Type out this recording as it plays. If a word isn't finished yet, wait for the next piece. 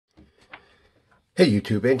Hey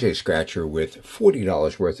YouTube, NJ Scratcher with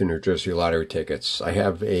 $40 worth of New Jersey Lottery tickets. I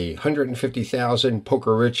have a $150,000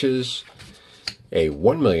 Poker Riches, a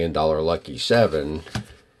 $1 million Lucky 7,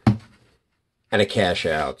 and a cash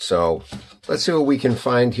out. So let's see what we can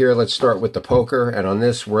find here. Let's start with the poker, and on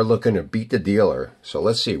this we're looking to beat the dealer. So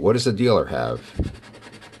let's see, what does the dealer have?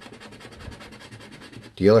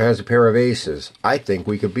 Dealer has a pair of aces. I think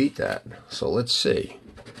we could beat that. So let's see.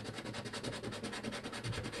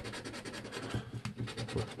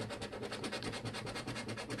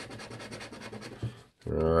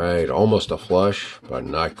 Alright, almost a flush, but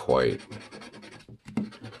not quite.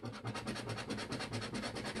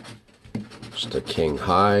 Just a king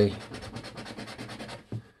high,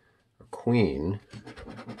 a queen,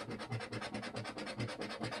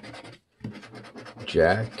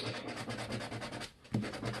 jack,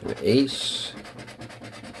 an ace,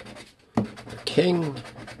 a king,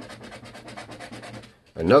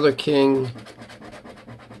 another king,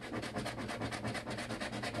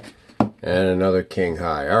 and another king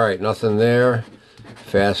high. All right, nothing there.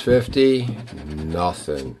 Fast 50,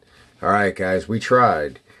 nothing. All right, guys, we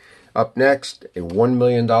tried. Up next, a $1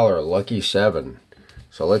 million Lucky 7.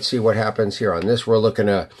 So let's see what happens here. On this, we're looking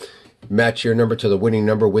to match your number to the winning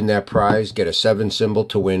number, win that prize, get a 7 symbol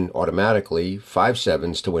to win automatically, 5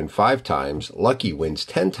 sevens to win 5 times, Lucky wins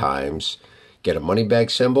 10 times, get a money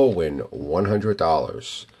bag symbol, win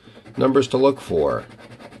 $100. Numbers to look for: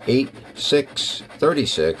 8, 6,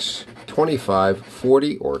 36, 25,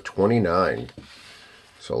 40, or 29.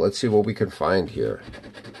 So let's see what we can find here.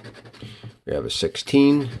 We have a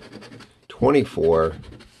 16, 24,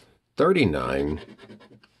 39,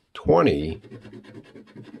 20,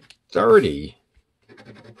 30,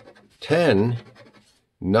 10,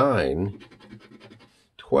 9,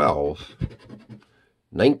 12,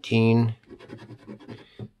 19,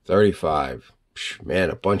 35. Man,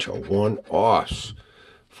 a bunch of one-offs.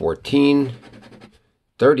 14,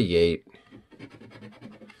 38,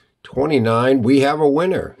 29, we have a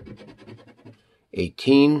winner.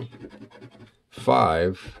 18,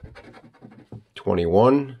 5,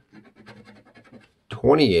 21,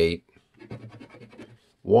 28,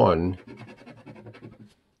 1,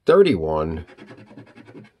 31,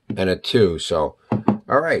 and a 2. So,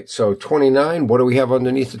 all right, so 29, what do we have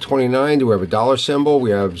underneath the 29? Do we have a dollar symbol?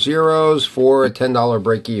 We have zeros for a $10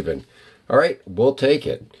 break even. All right, we'll take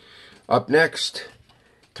it. Up next,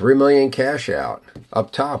 $3 million cash out.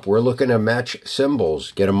 Up top, we're looking to match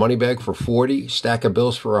symbols. Get a money bag for 40, stack of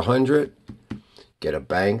bills for 100, get a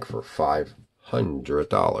bank for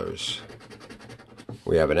 $500.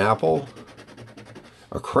 We have an apple,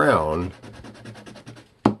 a crown,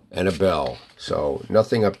 and a bell. So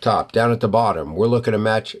nothing up top. Down at the bottom, we're looking to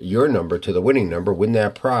match your number to the winning number, win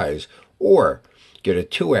that prize, or get a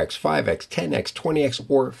 2x, 5x, 10x, 20x,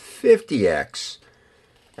 or 50x.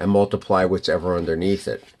 And multiply whatever underneath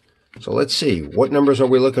it. So let's see, what numbers are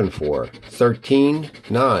we looking for? 13,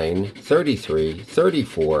 9, 33,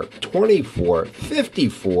 34, 24,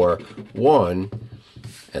 54, 1,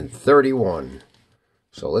 and 31.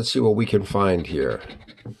 So let's see what we can find here.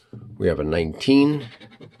 We have a 19,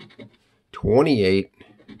 28,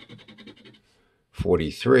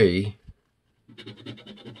 43,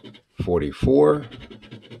 44,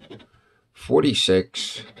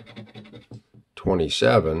 46,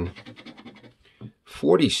 27,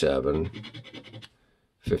 47,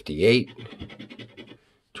 58,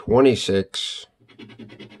 26,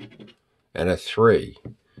 and a 3.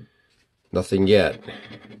 Nothing yet.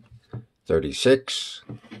 36,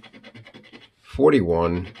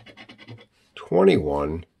 41,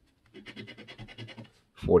 21,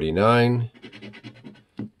 49,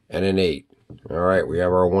 and an 8. All right, we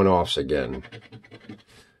have our one-offs again.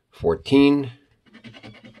 14,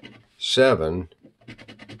 7,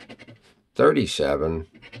 37,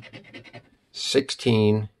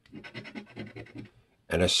 16,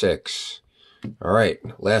 and a 6. All right,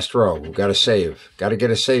 last row. We've got to save. Got to get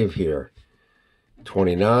a save here.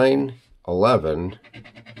 29, 11,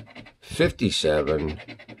 57,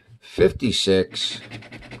 56,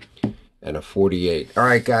 and a 48. All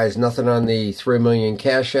right, guys, nothing on the $3 million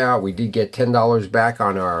cash out. We did get $10 back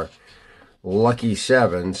on our Lucky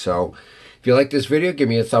 7. So if you like this video, give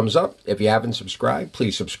me a thumbs up. If you haven't subscribed,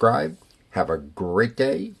 please subscribe. Have a great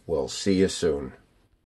day. We'll see you soon.